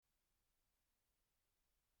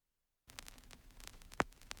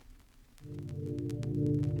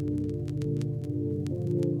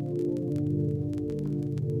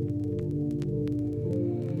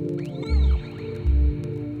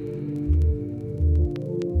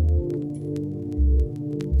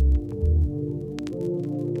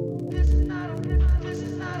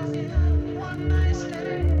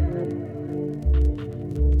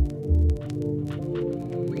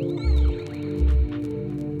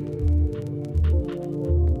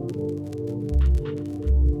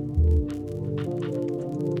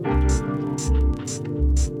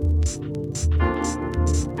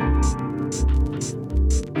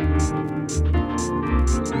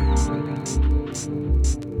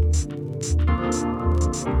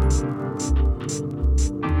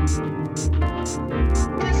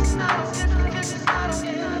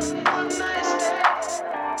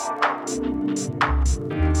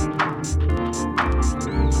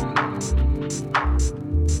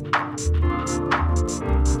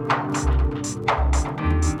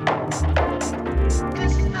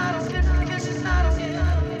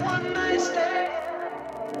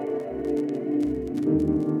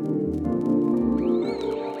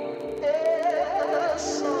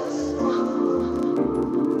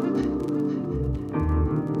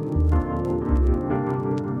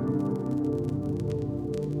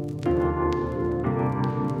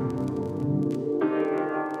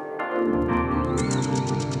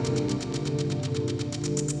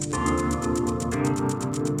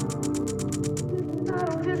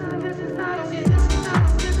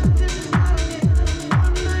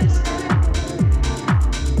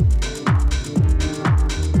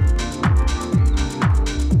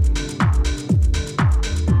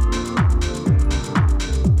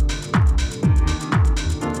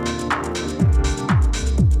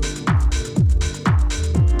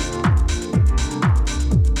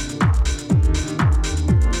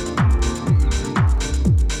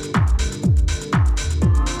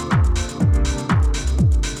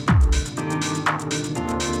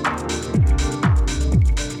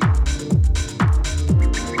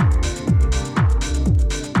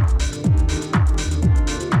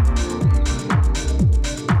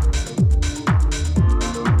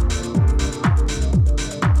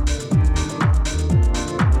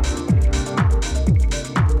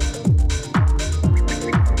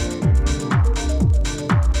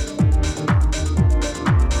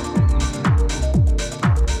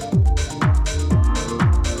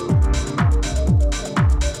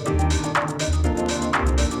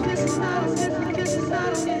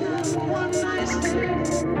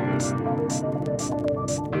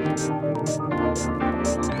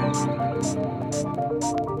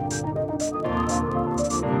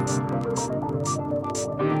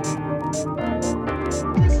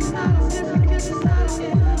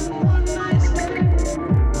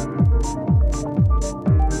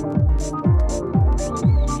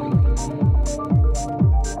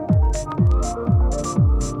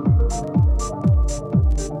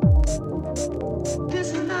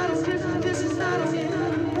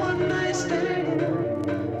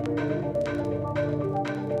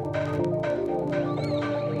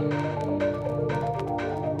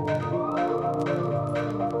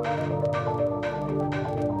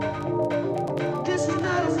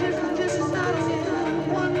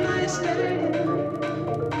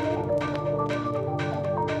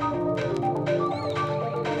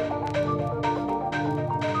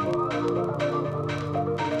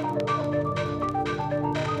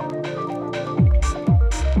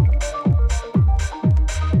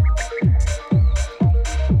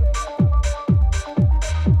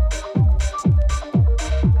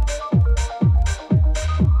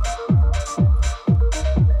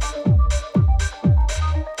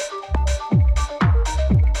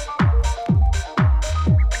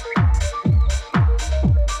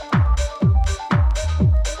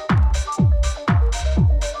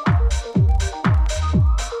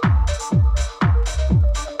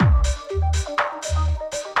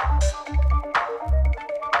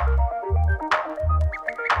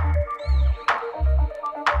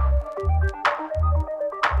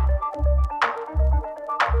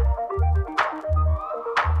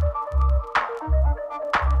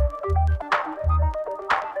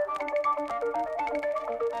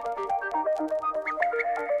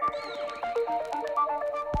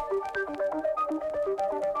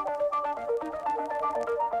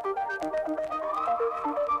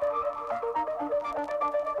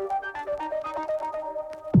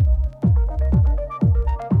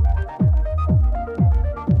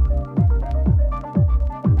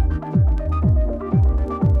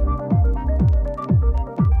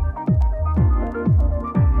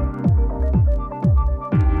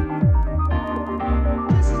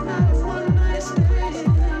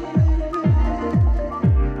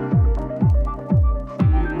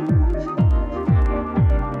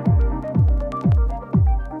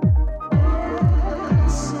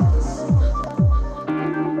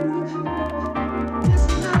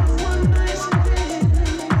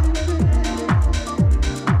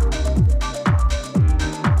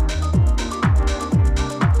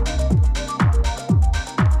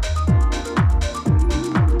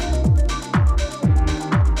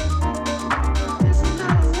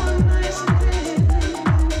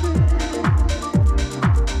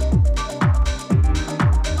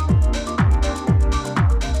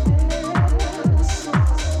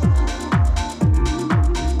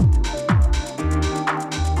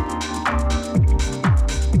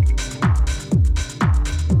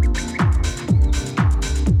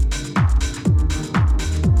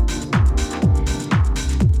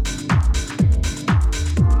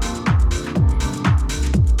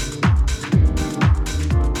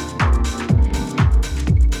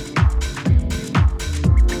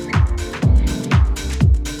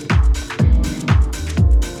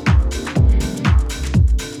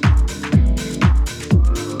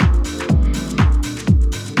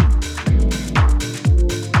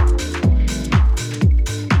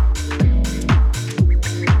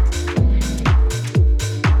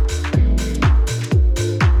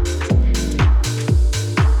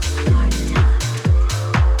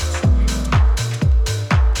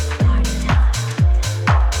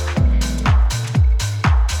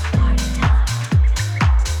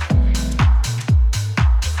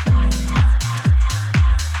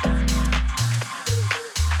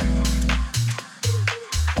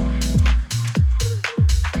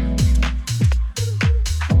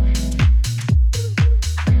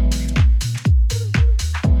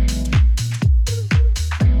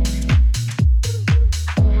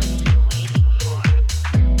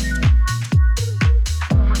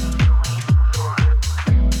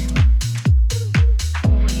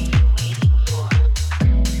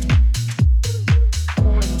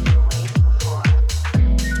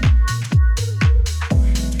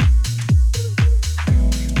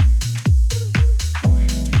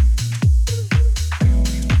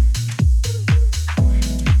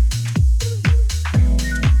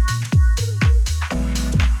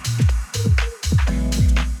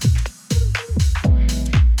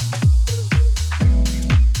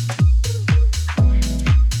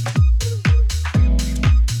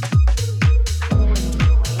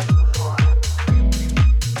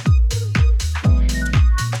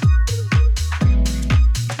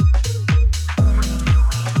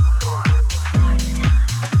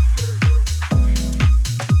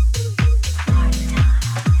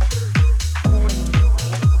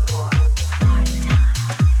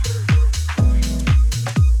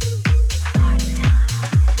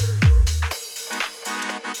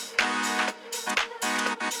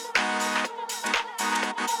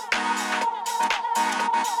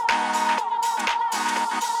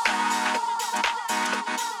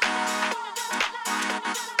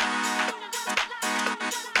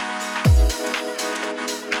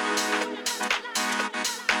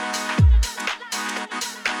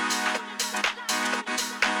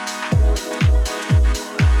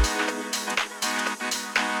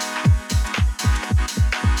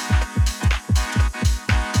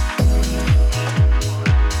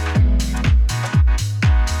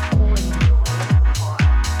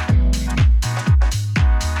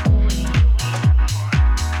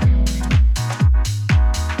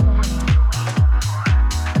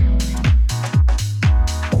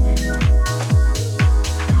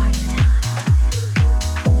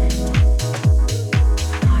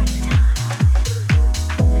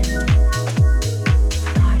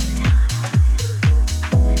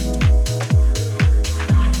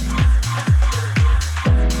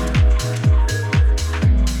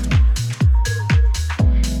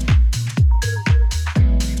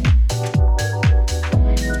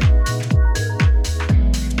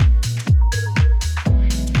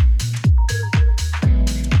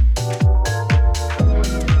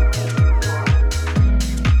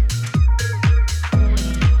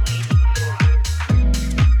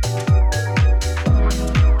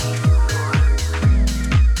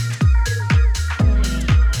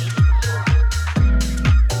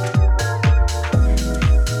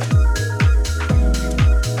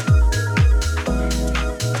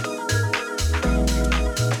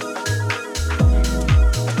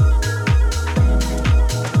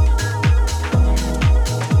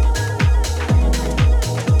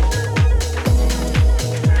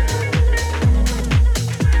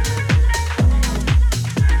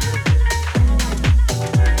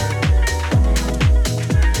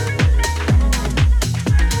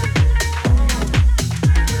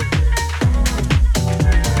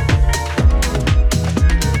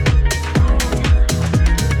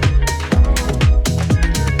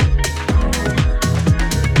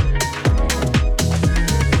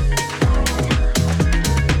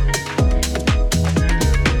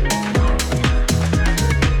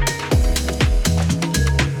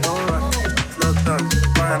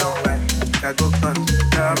Fine alright, I go front,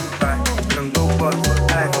 grab me back. Don't go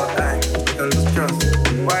bust, eye for eye. Don't lose trust.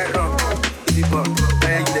 White rum, easy buck.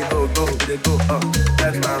 Where you they go, they go up.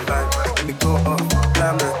 That's my vibe. Let me go up,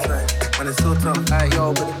 climb the track. When it's so tough. Alright,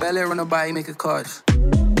 yo, put the belly on the body, make a catch.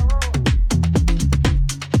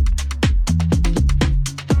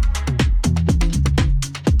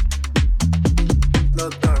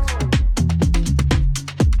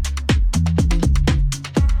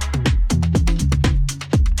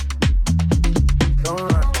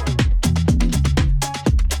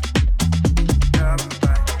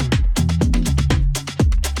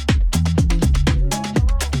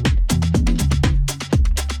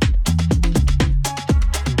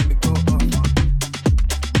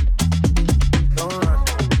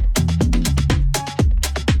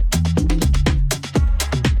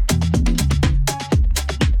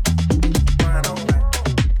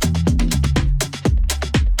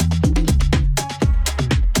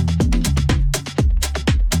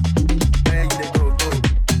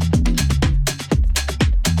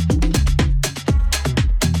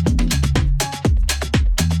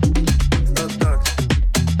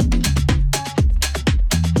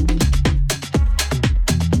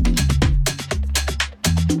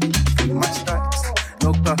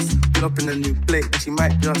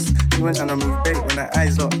 She went tryna move bait when her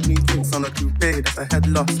eyes up. New tints on a coupe, that's a head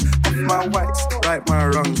loss. Off my whites, right my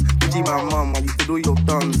wrongs. G my mum, while you could do your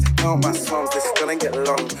thumbs. Count my songs, this is gonna get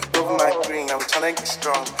long. Over my green, I'm tryna get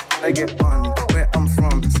strong. I get on, where I'm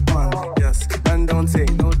from, it's fun, yes. Man don't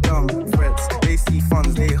take no dumb threats. They see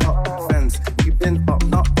funds, they hot fence. You been up,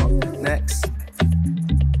 not up, next.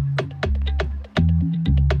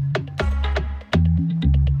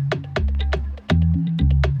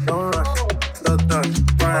 Don't rush, slow down,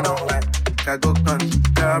 fine alright. I go guns,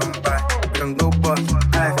 grab and buy. We can go bust,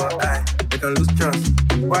 eye for eye. We can lose trust.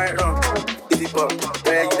 White rum, easy buck.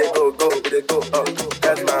 Where you they go, they go up.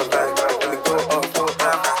 That's my vibe. When we go up,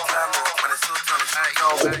 when it's so tough. Alright, yo,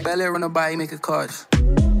 Put the belly on the body, make a catch.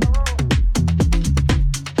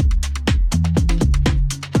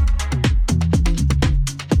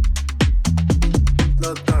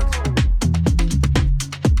 slow down.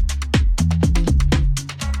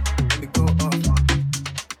 We go up.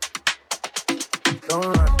 Don't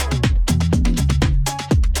run.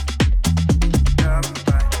 Grab and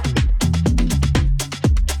buy.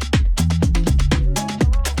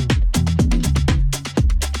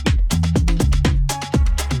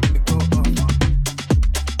 We go up.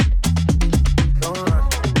 Don't run.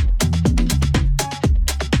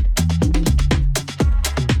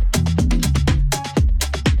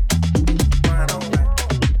 Fine alright.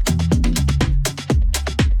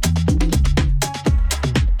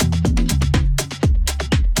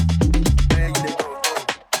 Where you they go?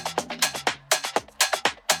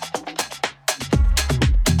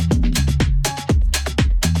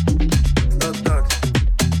 Slow down.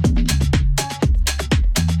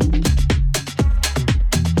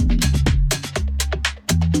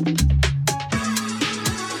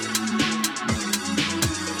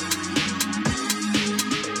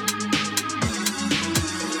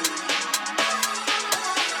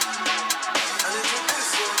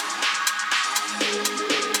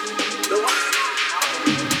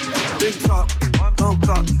 Big top, don't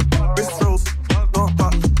touch. Wrist rolls, don't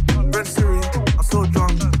touch. Red Siri, I'm so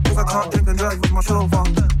drunk. Cause I can't drink and drive with my chauffeur.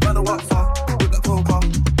 Matter what far, with the coca.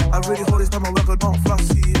 I really hold this time, my worker don't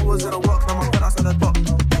fussy. I was in a work, now my friend outside the dock.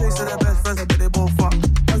 They said they're best friends, I bet they both fuck.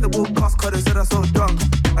 As they both cuss, cause they said I'm so drunk.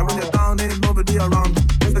 And when you're down, ain't nobody around.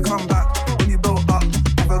 It's the comeback, when you build up.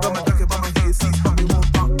 I forgot my jacket, but my heated seats help me warm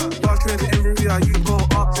up. Last train in Rivia, you can go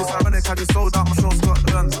up. This ironic, I just sold out my show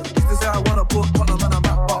Scotland. Used to say I wanna put Tottenham and I'm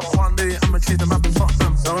at box. One day, I'ma change the map and fuck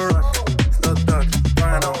them. Don't rush, slow down,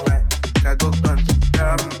 fine alright. I go guns,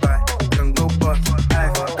 grab and buy. Can go bust, eye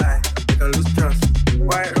for eye. We can lose trust.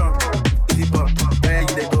 White rum, easy buck. Where you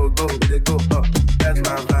they go, they go up. That's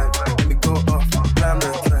my vibe. Let me go up, climb the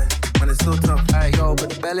track. When it's so tough. Alright, yo, put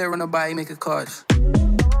the belly on the body, make a catch.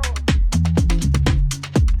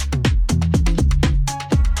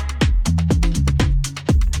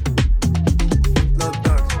 Slow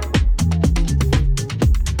down.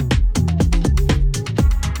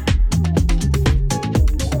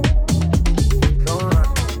 Don't run.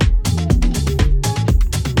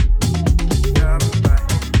 Grab and buy.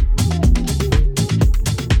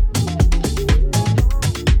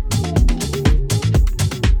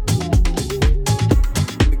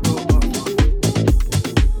 We go up.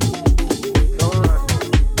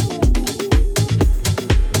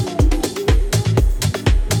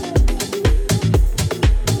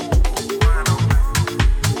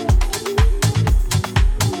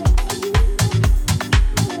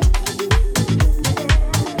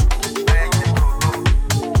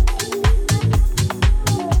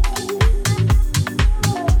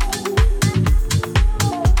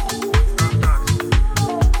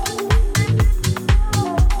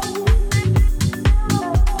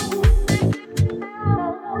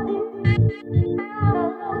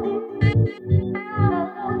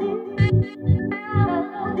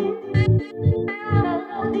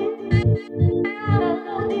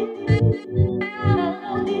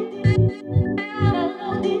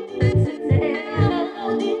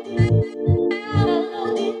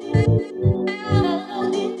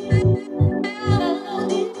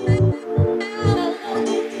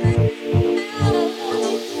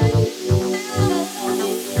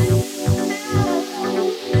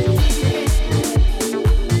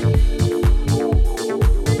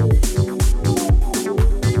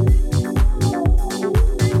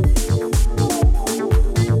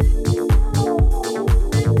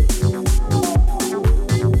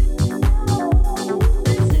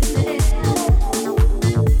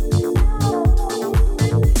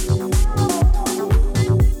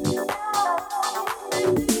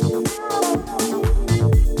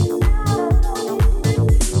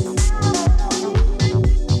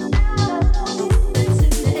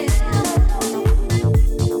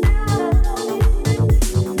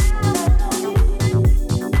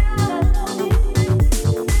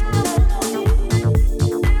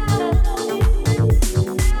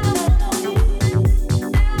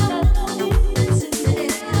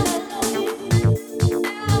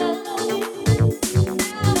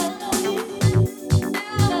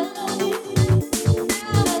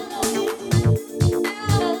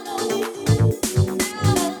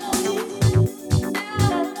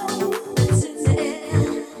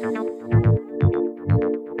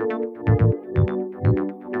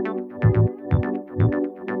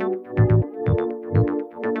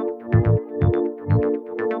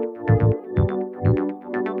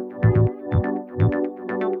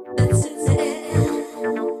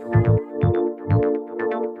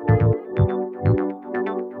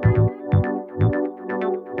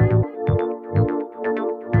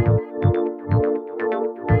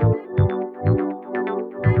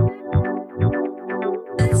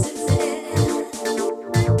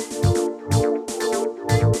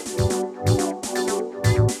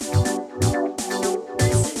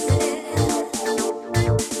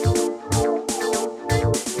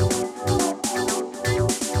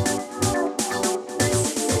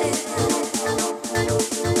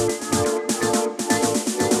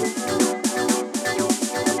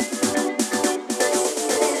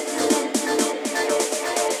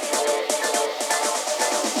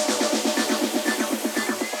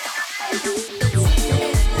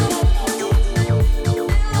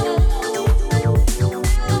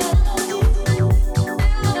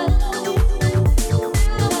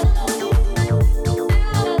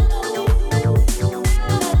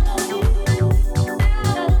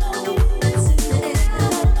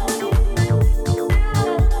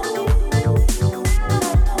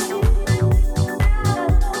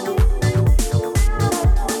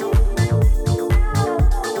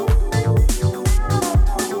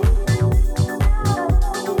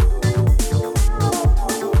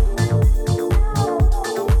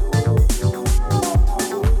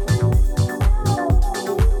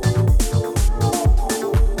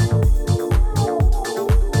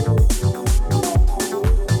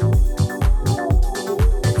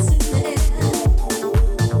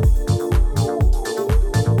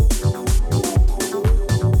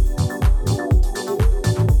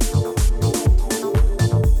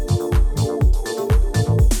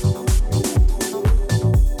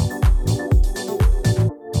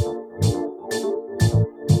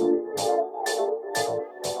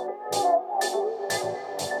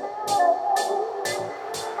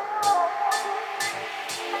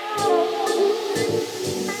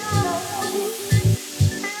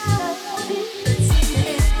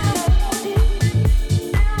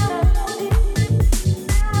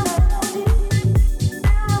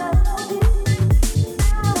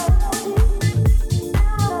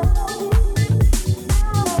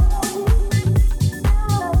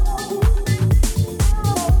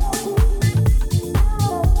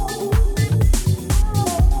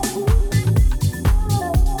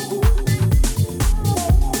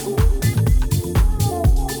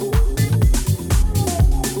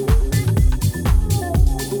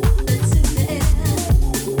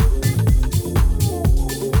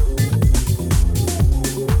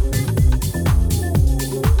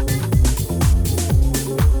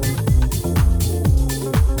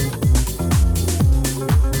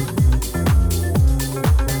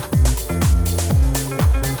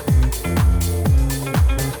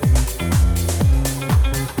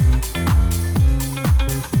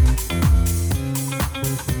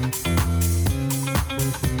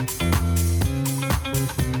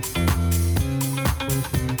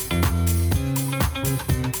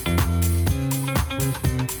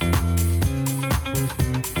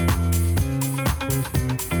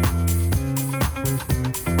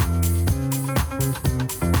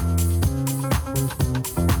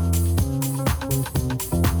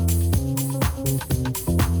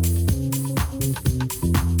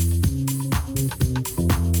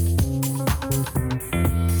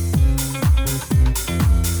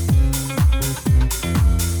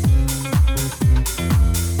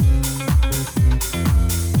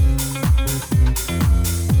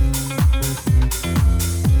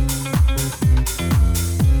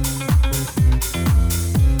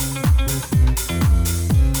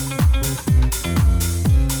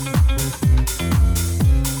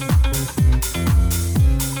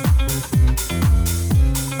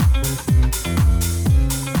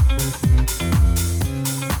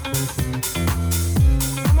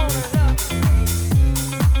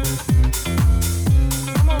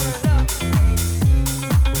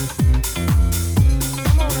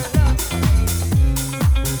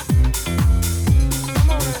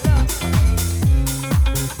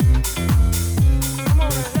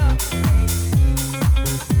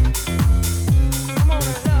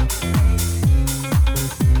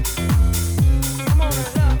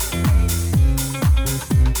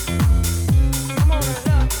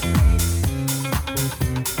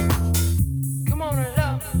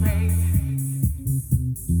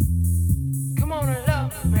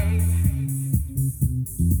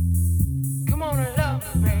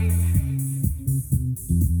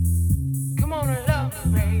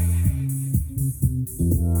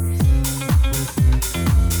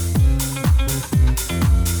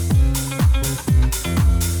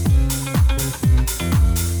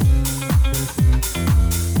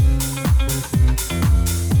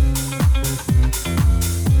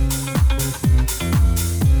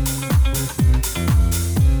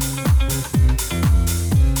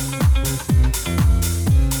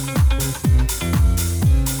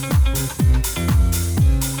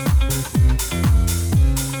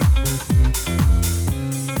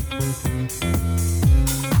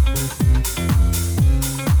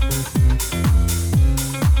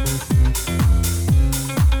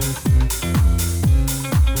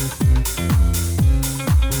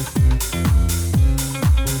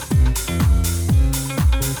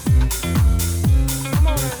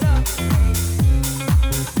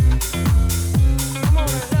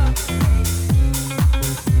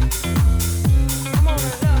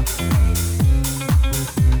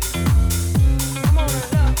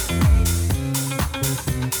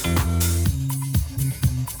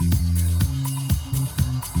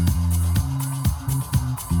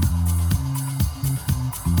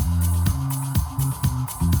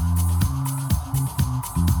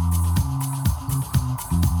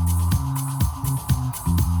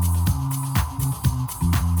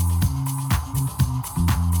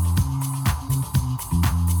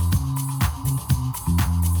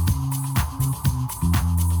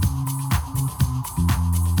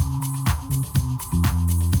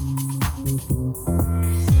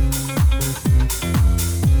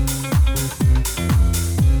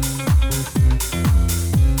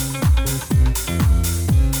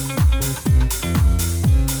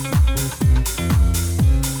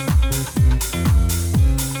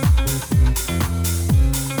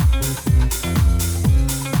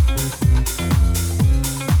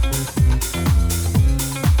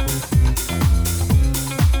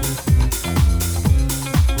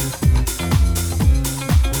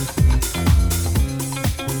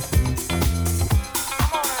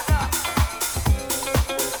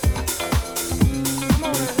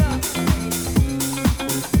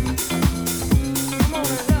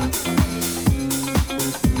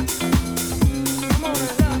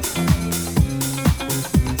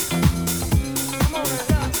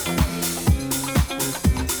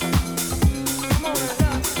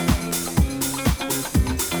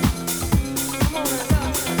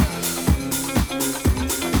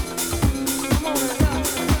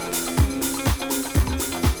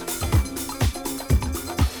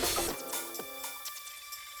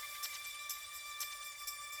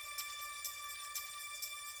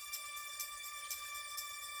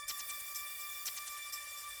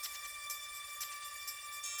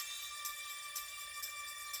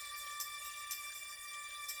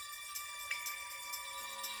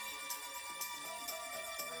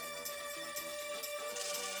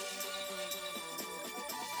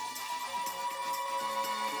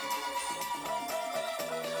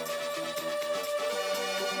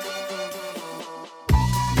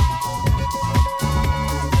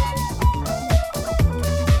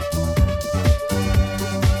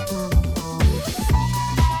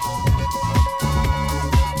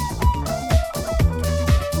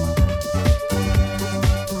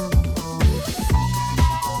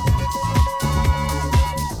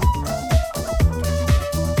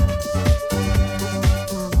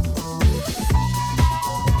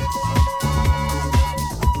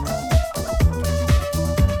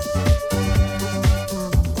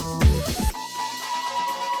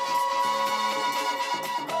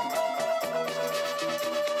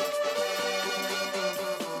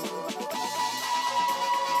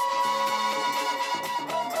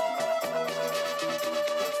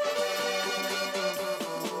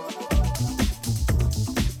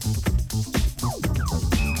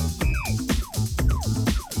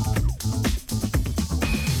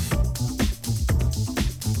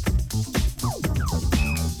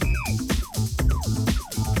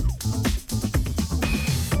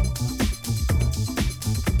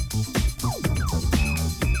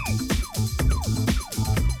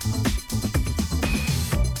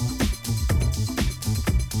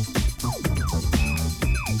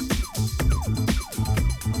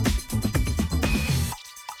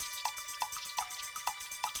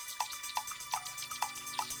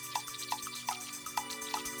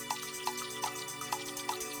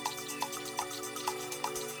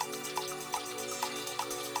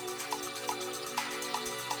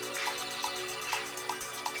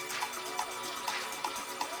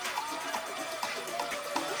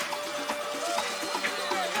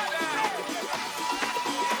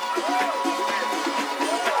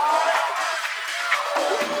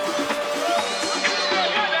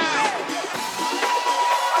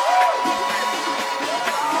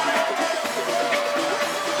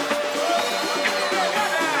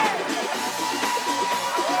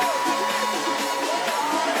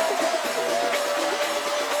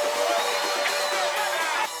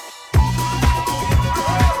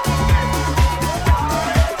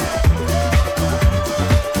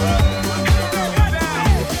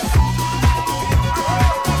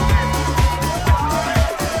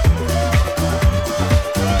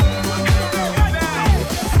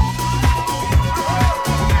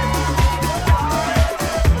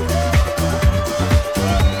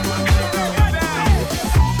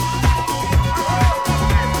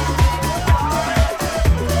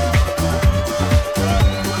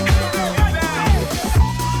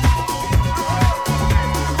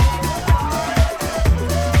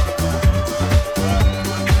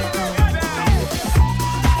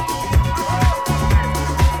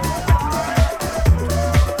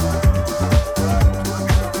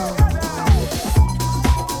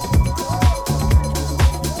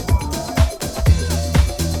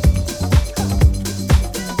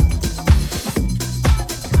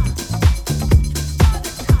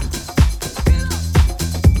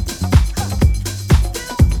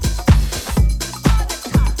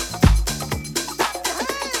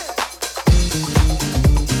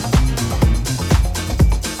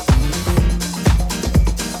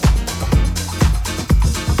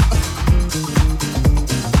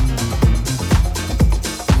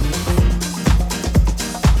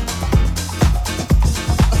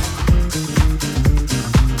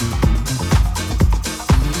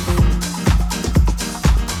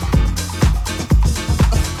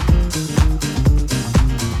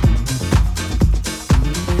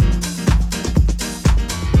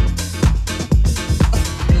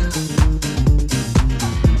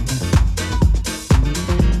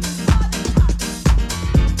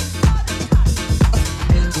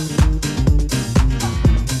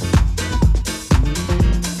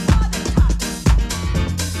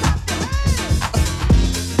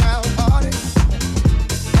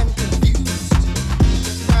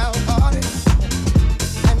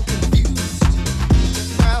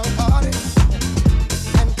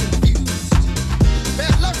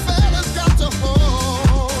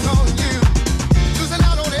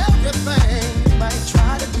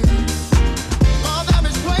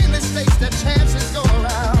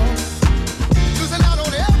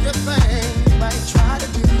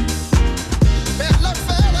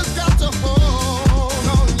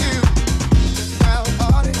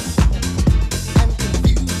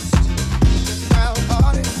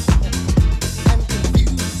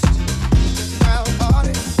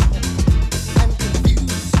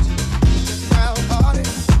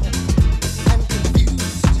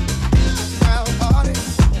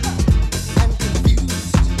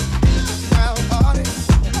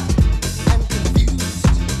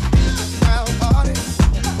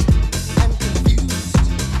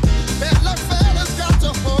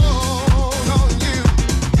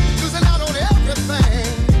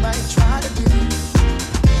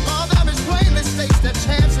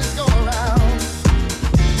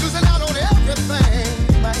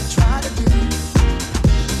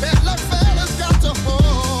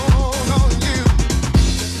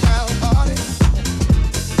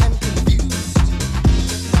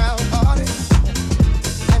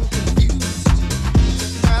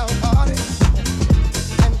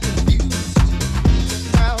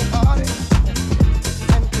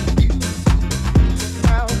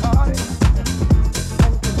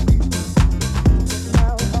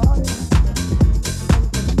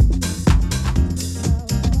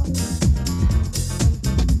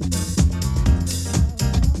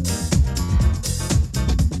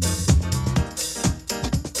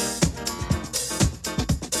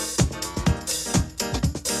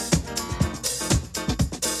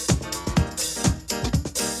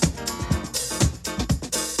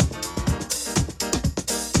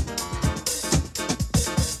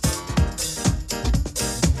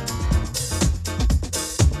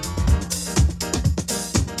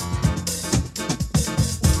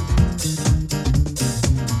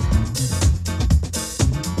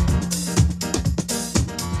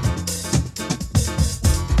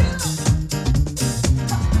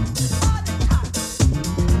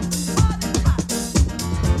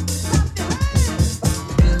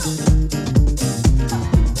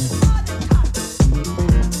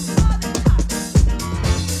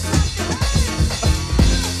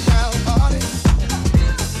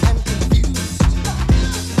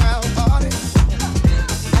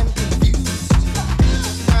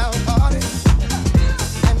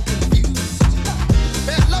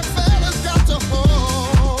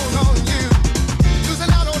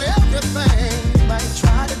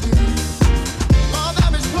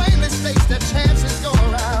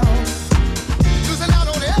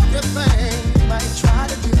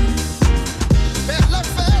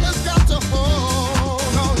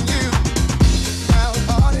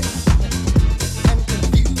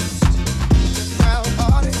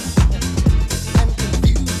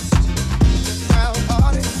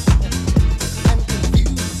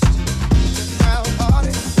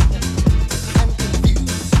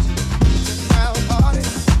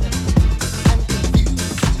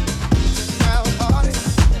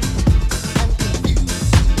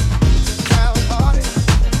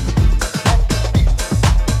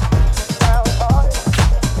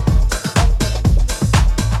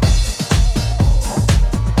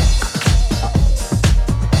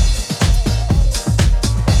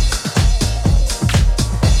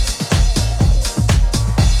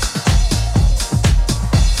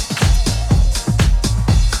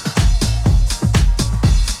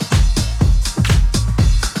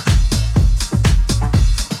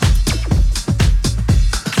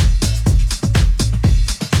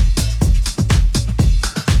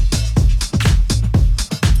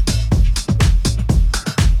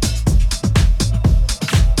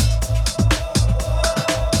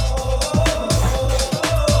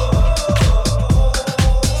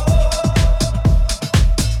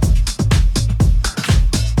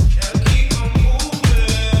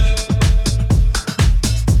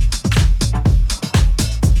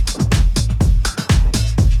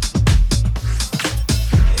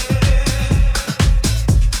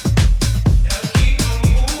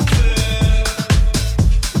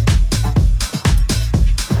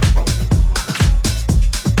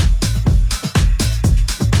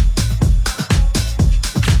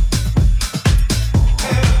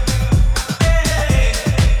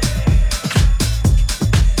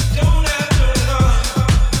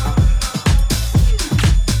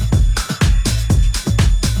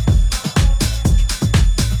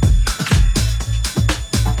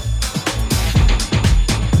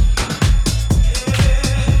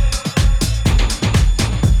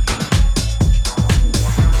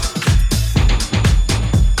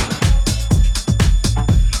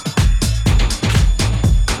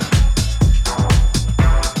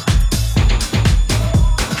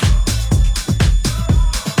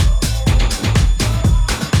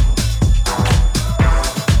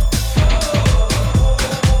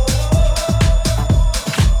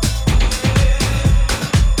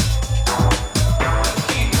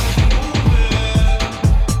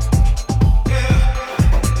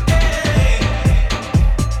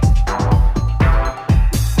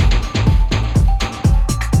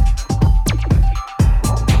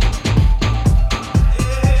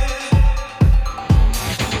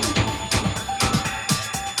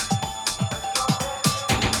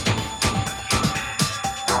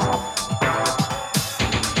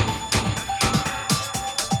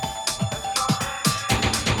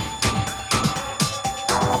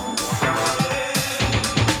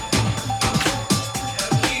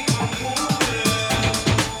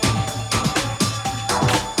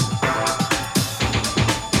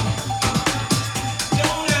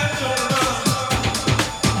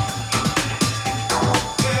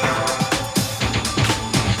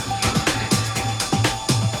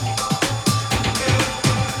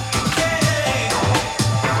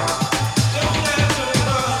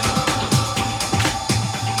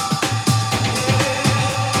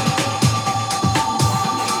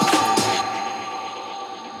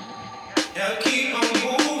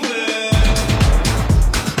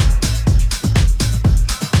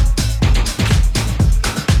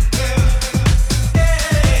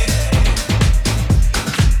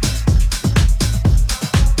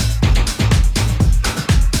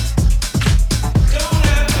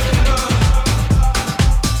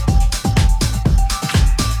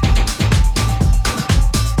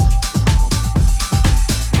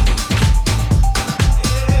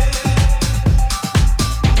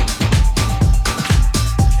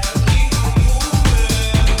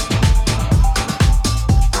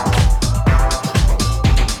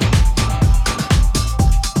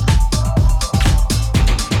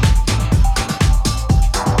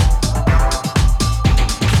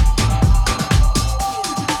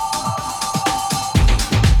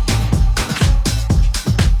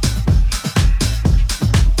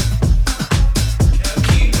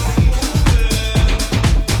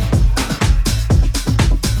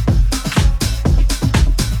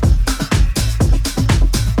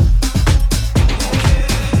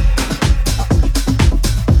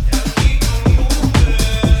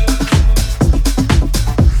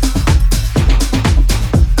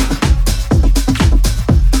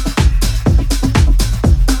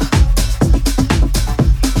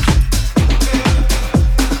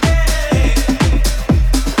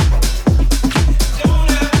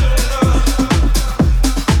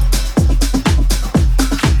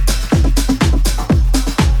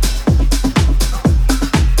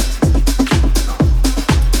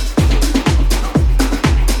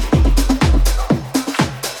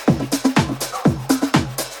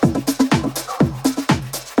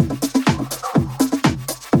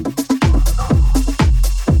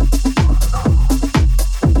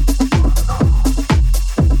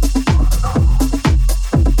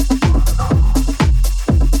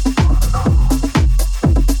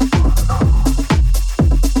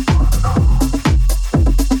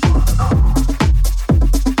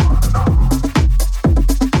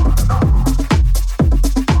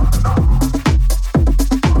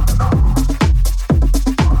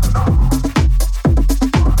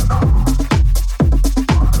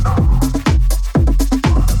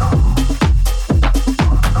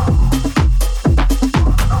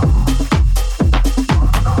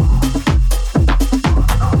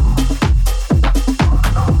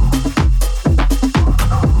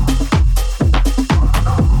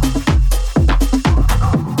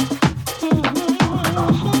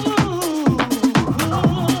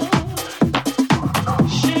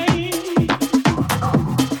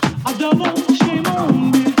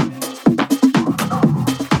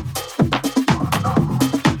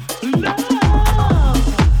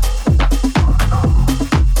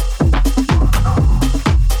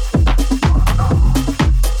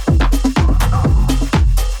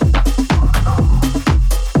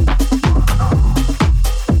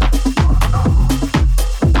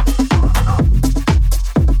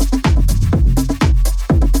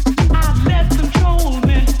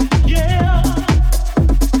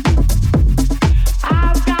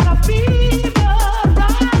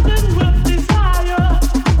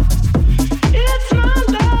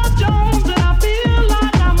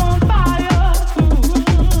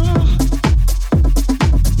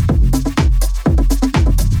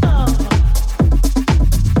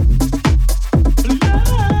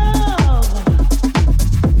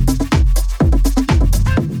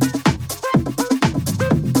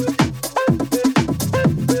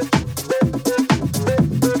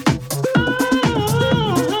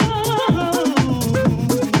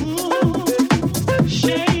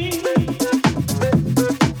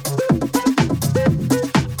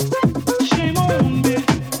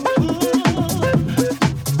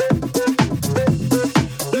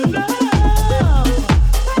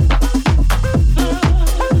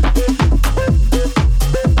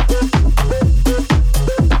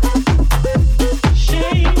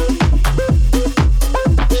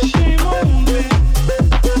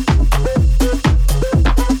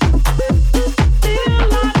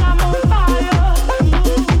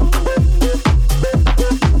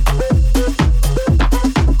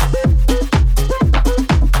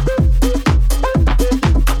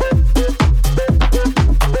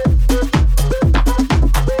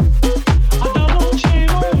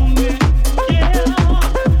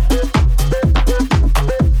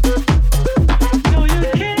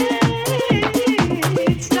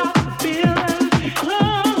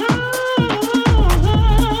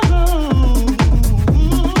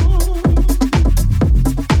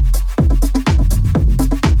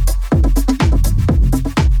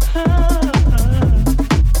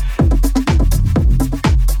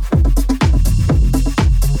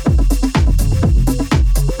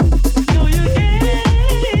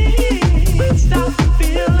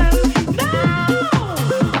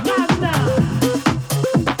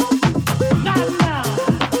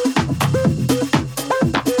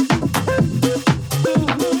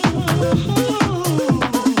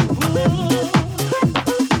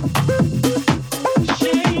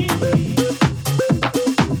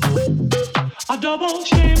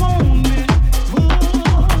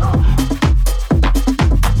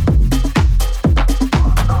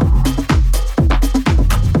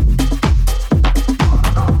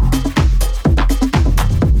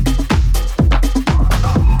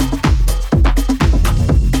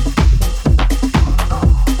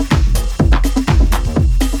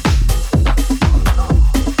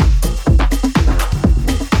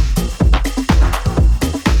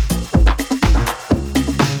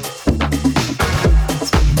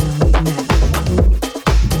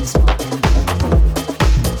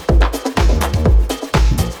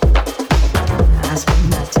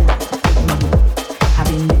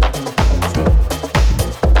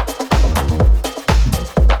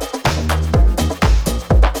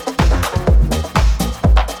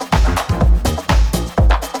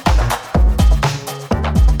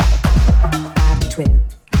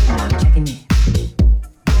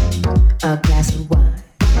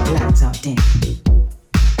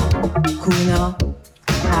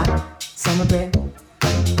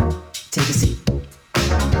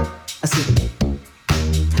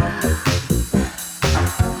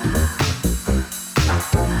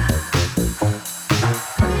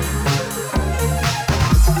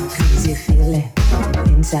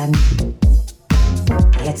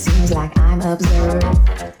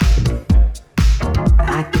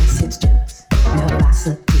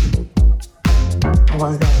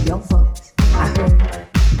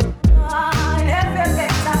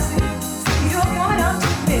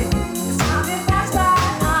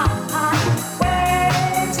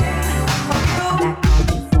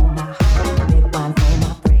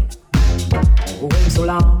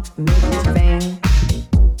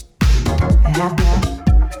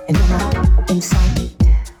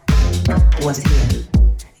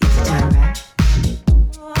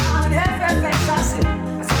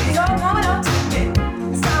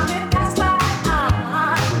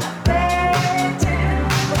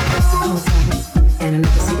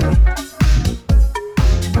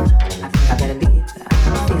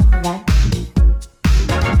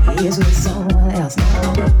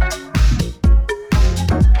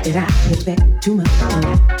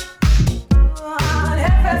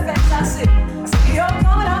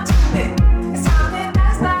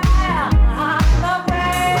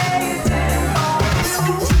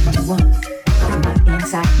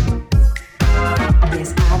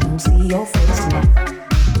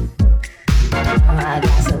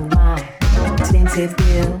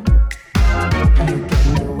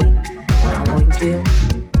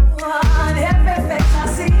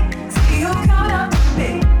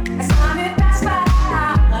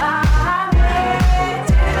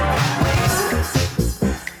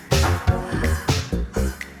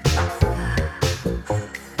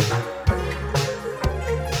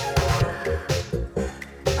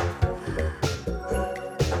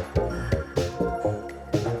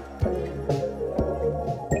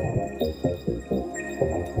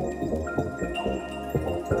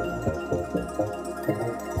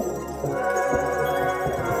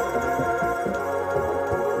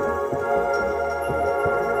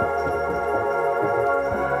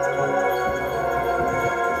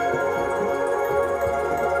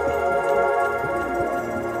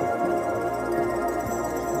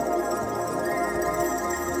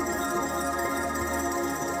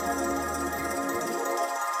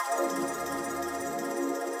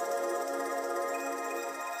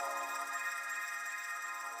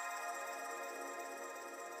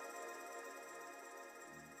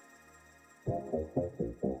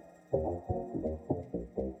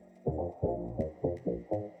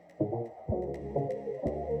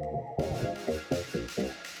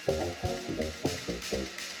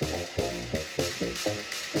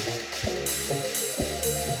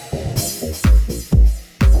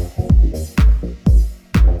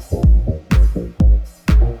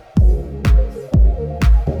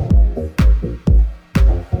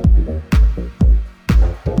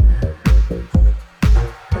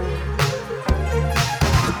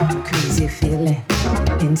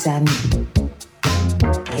 Inside me,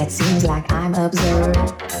 it seems like I'm observed.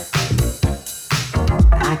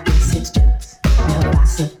 I guess it's just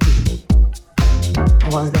philosophy.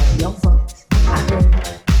 Was that your voice I heard?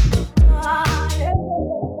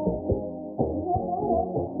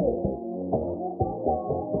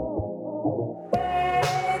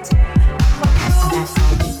 That's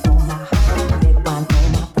all before my heart, red wine for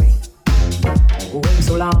my brain. Waiting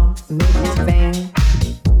so long, maybe it's vain.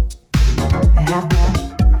 After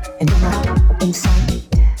and you're not inside.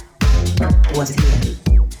 Was it here?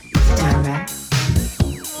 Was the time right?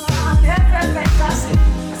 Every place I see,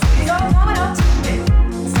 you're coming up to me.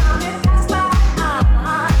 Sounding past my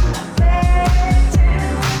eyes.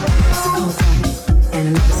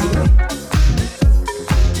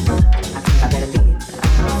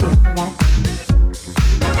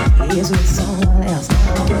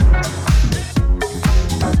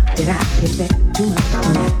 did I expect too much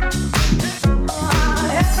from that?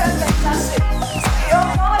 Everything I see,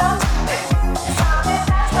 you're gonna be something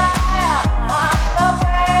that's like the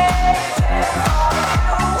way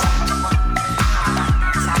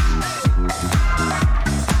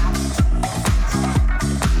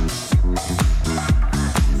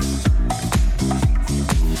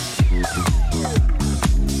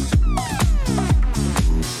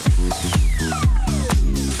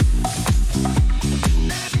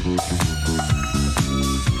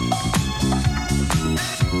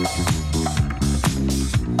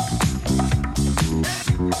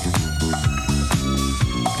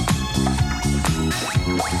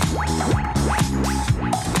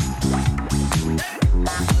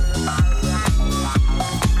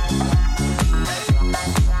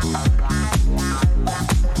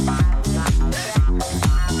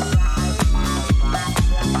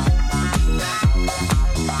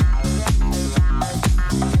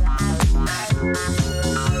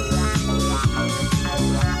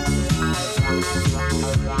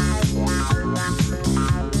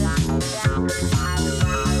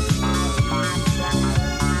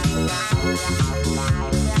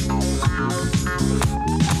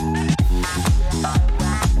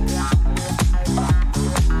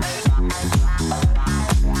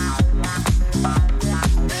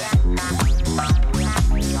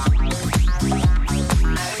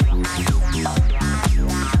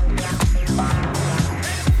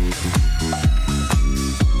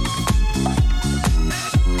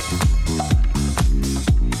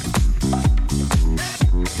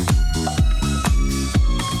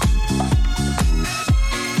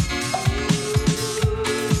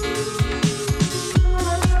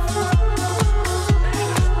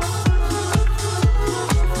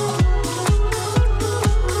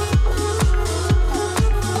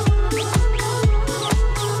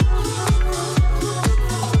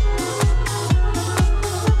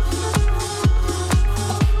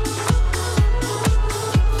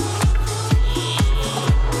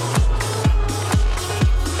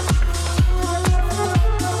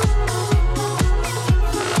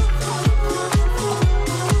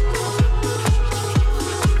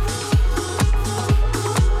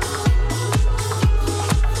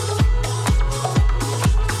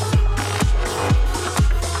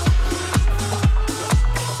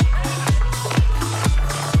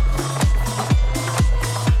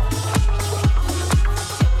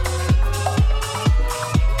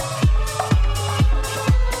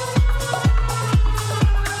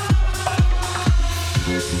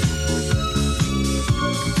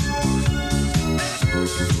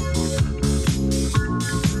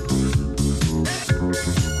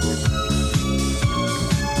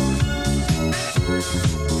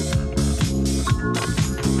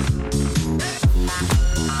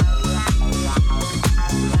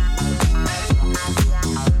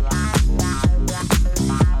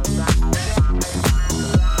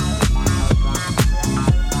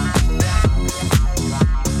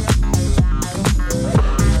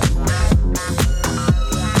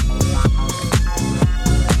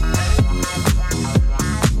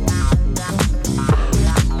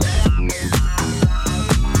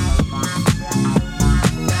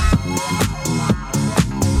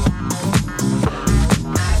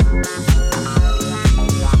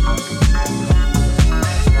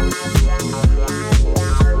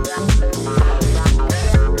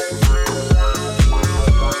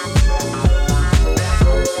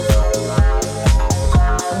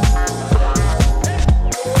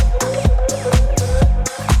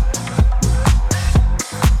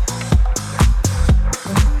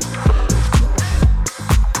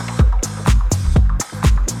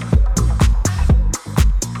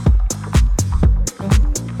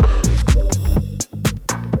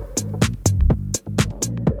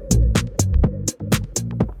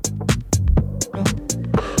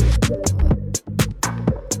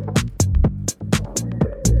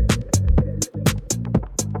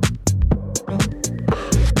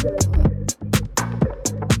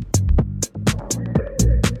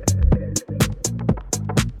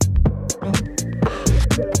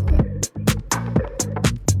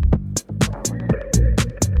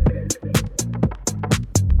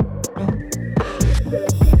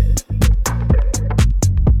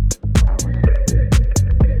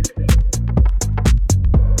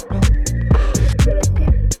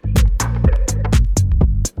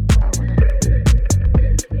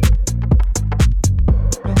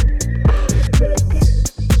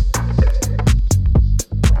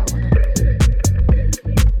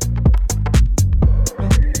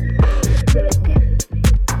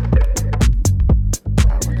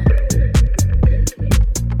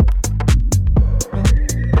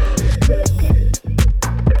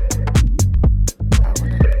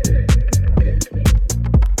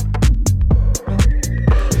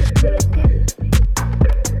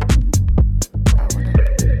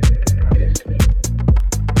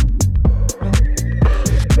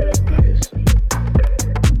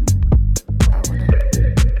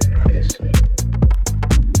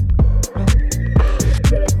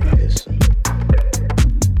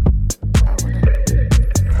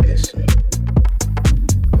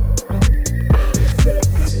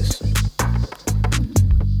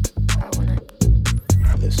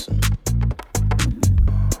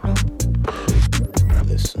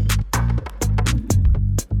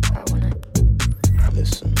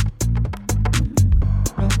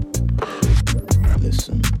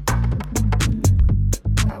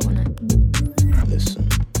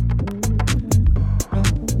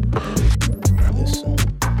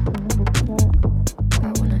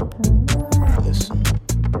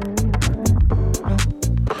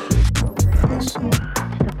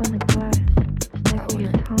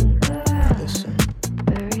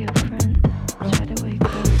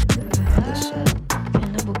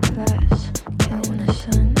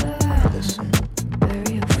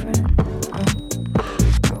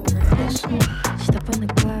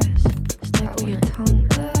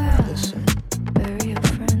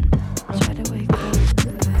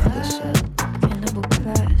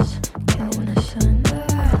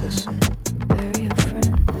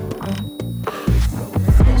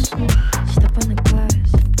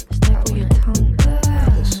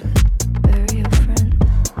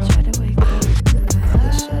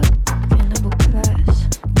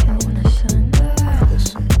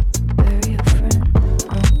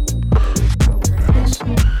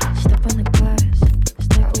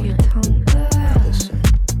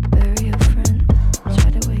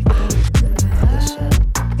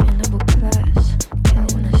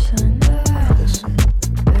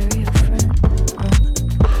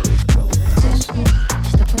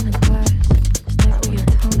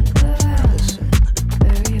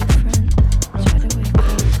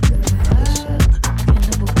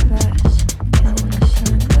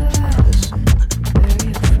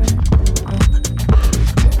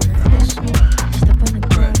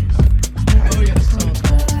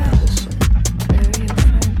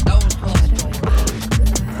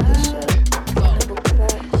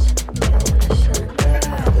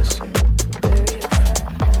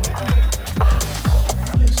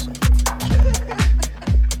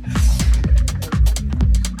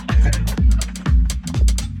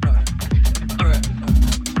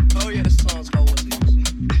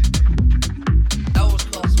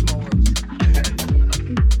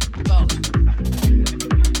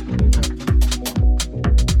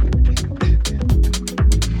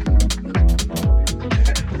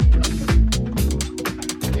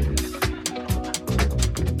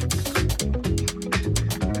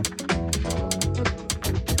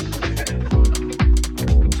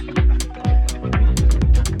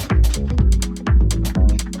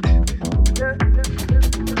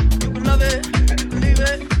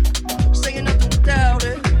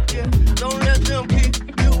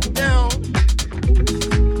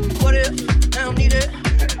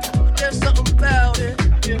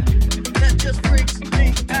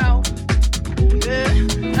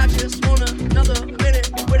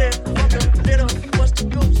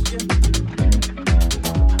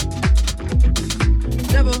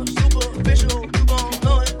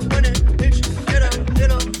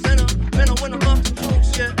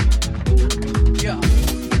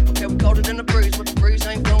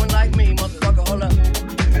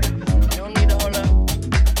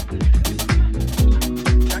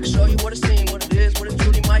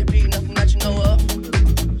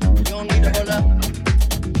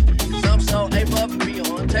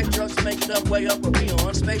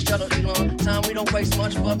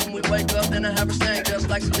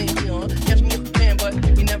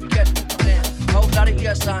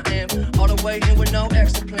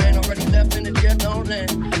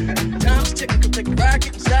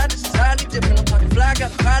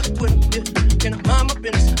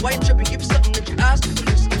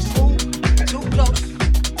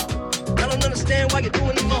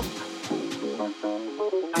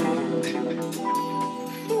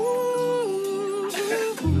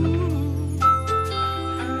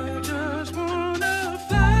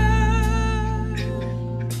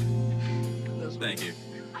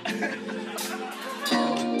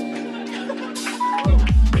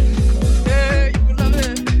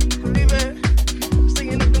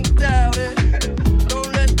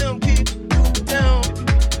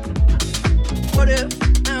What if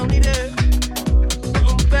I don't need it?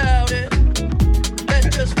 Something about it.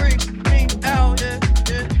 Let's just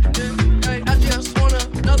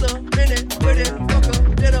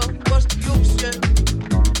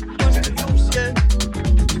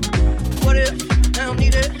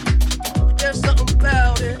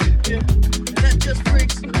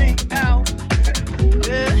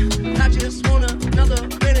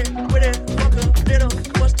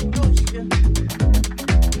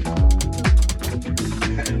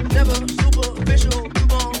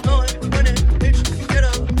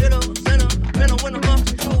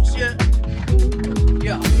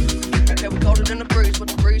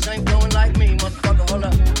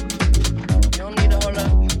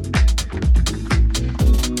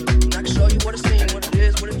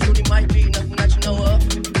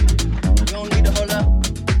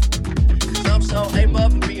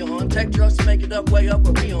it up, way up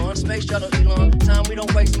where we on. Space shuttle Elon. Time we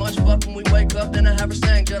don't waste much. Fuck when we wake up, then I have her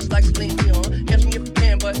sang just like Celine Dion. Catch me if you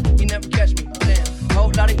can, but you never catch me. Damn.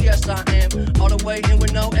 Whole lot of yes I am. All the way in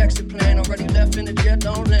with no exit plan. Already left in the jet,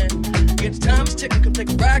 don't land. Get the time is ticking, come take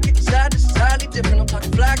a ride, get inside. This is highly different. I'm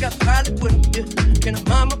talking fly, got a pilot with me. Yeah. Can I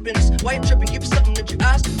mind my business? Why you tripping? Give me something that your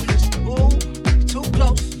eyes can witness. Ooh, you're too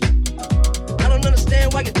close. I don't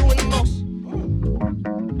understand why you're doing the most.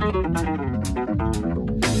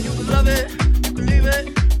 You can love it, you can leave it.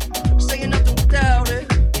 Saying nothing without it.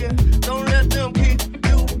 Yeah, don't let them keep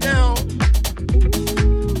you down.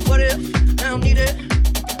 What if I don't need it?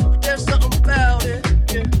 But there's something about it.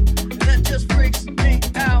 Yeah, and that just freaks me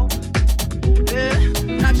out.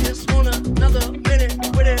 Yeah, I just want another minute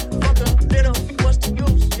with it. Fuck a little, what's the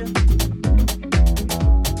use? Yeah.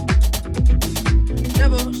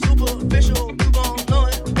 Never superficial, you gon' know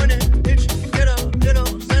it when it hits you. Get a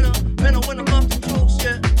little sentimental when I'm off the juice,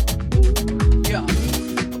 yeah.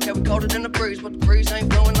 Yeah, okay, we colder than the breeze, but the breeze ain't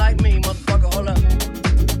blowing like me, motherfucker, hold up.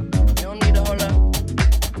 You don't need to hold up.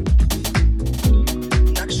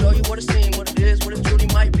 And I can show you what it seems, what it is, what it truly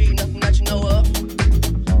might be, nothing that you know of.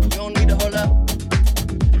 You don't need to hold up.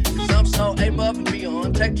 I'm so above and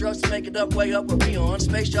beyond. Take drugs to make it up, way up where we on.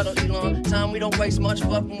 Space shuttle Elon. Time we don't waste much.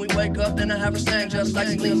 Fuck when we wake up, then I have her sang just like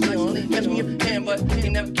Celine Dion. Catch me if you can, but you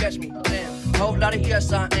never catch me. Damn. Whole lot of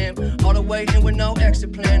yes I am. All the way in with no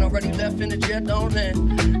exit plan. Already left in the jet, don't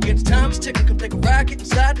land. Get the time is ticking, come take a ride, get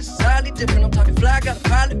inside. This is highly different. I'm talking fly, got a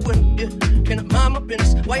pilot with me. Yeah. Can I mind my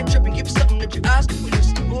business? Why you tripping? Give me something that your eyes can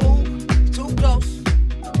witness. Ooh, you're too close.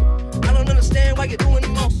 I don't understand why you're doing the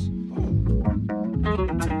most.